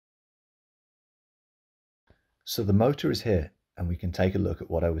So the motor is here, and we can take a look at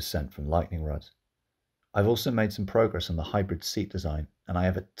what I was sent from Lightning Rods. I've also made some progress on the hybrid seat design, and I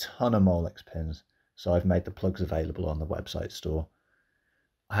have a ton of Molex pins, so I've made the plugs available on the website store.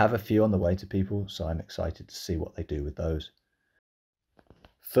 I have a few on the way to people, so I'm excited to see what they do with those.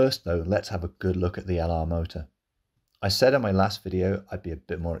 First though, let's have a good look at the LR motor. I said in my last video I'd be a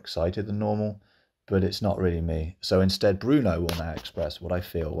bit more excited than normal, but it's not really me, so instead Bruno will now express what I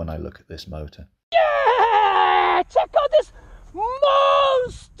feel when I look at this motor. Yeah! Check out this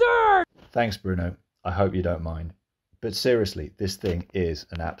monster! Thanks Bruno, I hope you don't mind. But seriously, this thing is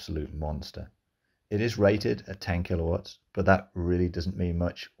an absolute monster. It is rated at 10 kilowatts, but that really doesn't mean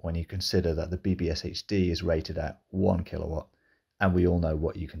much when you consider that the BBSHD is rated at 1 kilowatt, and we all know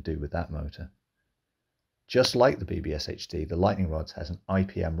what you can do with that motor. Just like the BBSHD, the Lightning Rods has an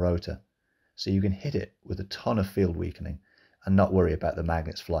IPM rotor, so you can hit it with a ton of field weakening and not worry about the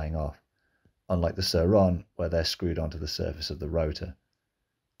magnets flying off, unlike the Sur-Ron where they're screwed onto the surface of the rotor.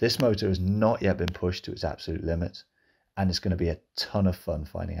 This motor has not yet been pushed to its absolute limits, and it's going to be a ton of fun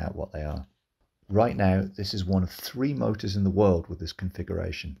finding out what they are. Right now, this is one of 3 motors in the world with this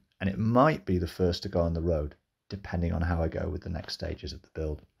configuration, and it might be the first to go on the road, depending on how I go with the next stages of the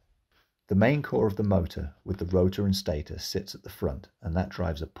build. The main core of the motor with the rotor and stator sits at the front, and that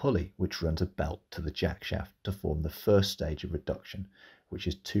drives a pulley which runs a belt to the jack shaft to form the first stage of reduction, which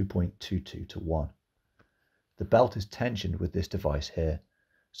is 2.22 to 1. The belt is tensioned with this device here,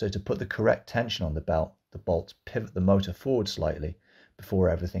 so to put the correct tension on the belt, the bolts pivot the motor forward slightly before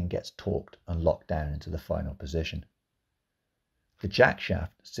everything gets torqued and locked down into the final position. The jack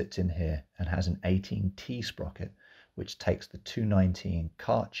shaft sits in here and has an 18T sprocket which takes the 219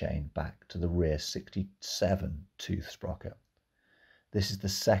 cart chain back to the rear 67 tooth sprocket. This is the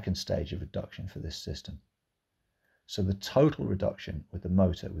second stage of reduction for this system. So the total reduction with the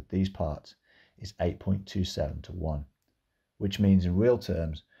motor with these parts is 8.27 to 1, which means in real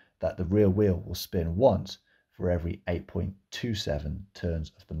terms that the rear wheel will spin once for every 8.27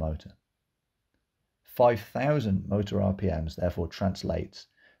 turns of the motor. 5,000 motor RPMs therefore translates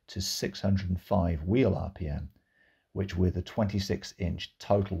to 605 wheel RPM, which with a 26-inch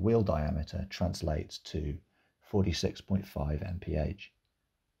total wheel diameter translates to 46.5 mph.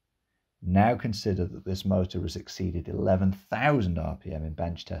 Now consider that this motor has exceeded 11,000 RPM in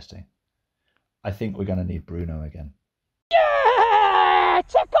bench testing. I think we're going to need Bruno again. Yeah!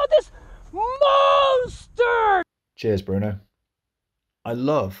 Check out this monster! Cheers, Bruno. I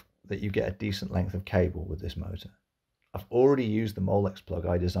love that you get a decent length of cable with this motor. I've already used the Molex plug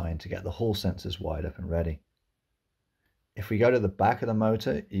I designed to get the Hall sensors wired up and ready. If we go to the back of the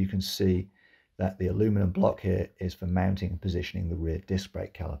motor, you can see that the aluminum block here is for mounting and positioning the rear disc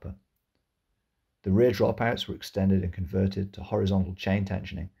brake caliper. The rear dropouts were extended and converted to horizontal chain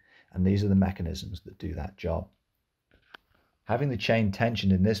tensioning, and these are the mechanisms that do that job. Having the chain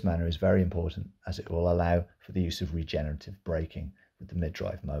tensioned in this manner is very important, as it will allow for the use of regenerative braking with the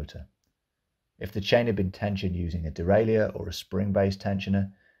mid-drive motor. If the chain had been tensioned using a derailleur or a spring-based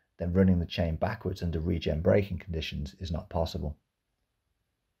tensioner, then running the chain backwards under regen braking conditions is not possible.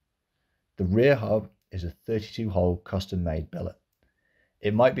 The rear hub is a 32-hole custom-made billet.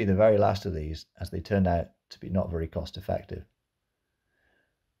 It might be the very last of these, as they turned out to be not very cost-effective.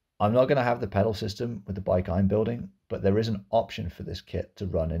 I'm not going to have the pedal system with the bike I'm building, but there is an option for this kit to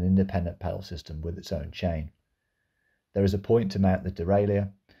run an independent pedal system with its own chain. There is a point to mount the derailleur,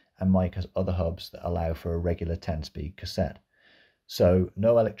 and Mike has other hubs that allow for a regular 10-speed cassette. So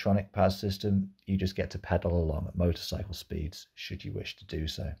no electronic pad system, you just get to pedal along at motorcycle speeds should you wish to do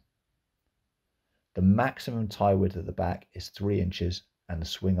so. The maximum tie width at the back is 3 inches, and the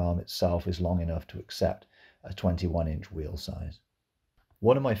swing arm itself is long enough to accept a 21-inch wheel size.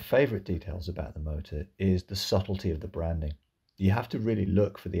 One of my favourite details about the motor is the subtlety of the branding. You have to really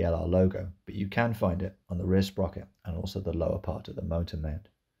look for the LR logo, but you can find it on the rear sprocket and also the lower part of the motor mount.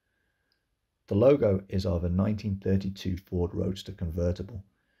 The logo is of a 1932 Ford Roadster convertible,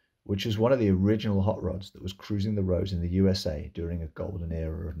 which was one of the original hot rods that was cruising the roads in the USA during a golden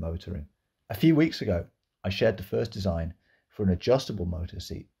era of motoring. A few weeks ago, I shared the first design for an adjustable motor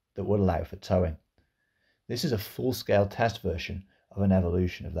seat that would allow for towing. This is a full-scale test version of an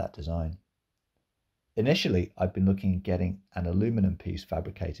evolution of that design. Initially, I'd been looking at getting an aluminum piece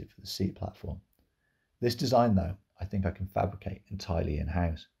fabricated for the seat platform. This design, though, I think I can fabricate entirely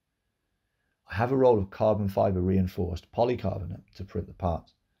in-house. I have a roll of carbon fibre reinforced polycarbonate to print the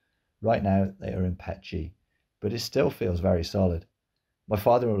parts. Right now, they are in PETG, but it still feels very solid. My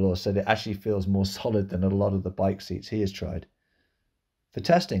father-in-law said it actually feels more solid than a lot of the bike seats he has tried. For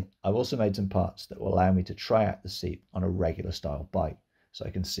testing, I've also made some parts that will allow me to try out the seat on a regular style bike, so I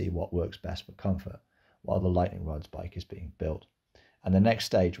can see what works best for comfort, while the lightning rods bike is being built. And the next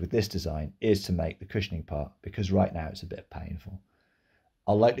stage with this design is to make the cushioning part, because right now it's a bit painful.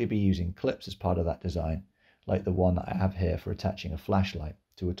 I'll likely be using clips as part of that design, like the one that I have here for attaching a flashlight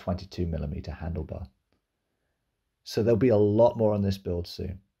to a 22mm handlebar. So there'll be a lot more on this build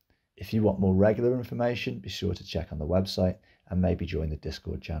soon. If you want more regular information, be sure to check on the website and maybe join the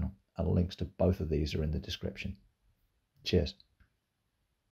Discord channel, and links to both of these are in the description. Cheers.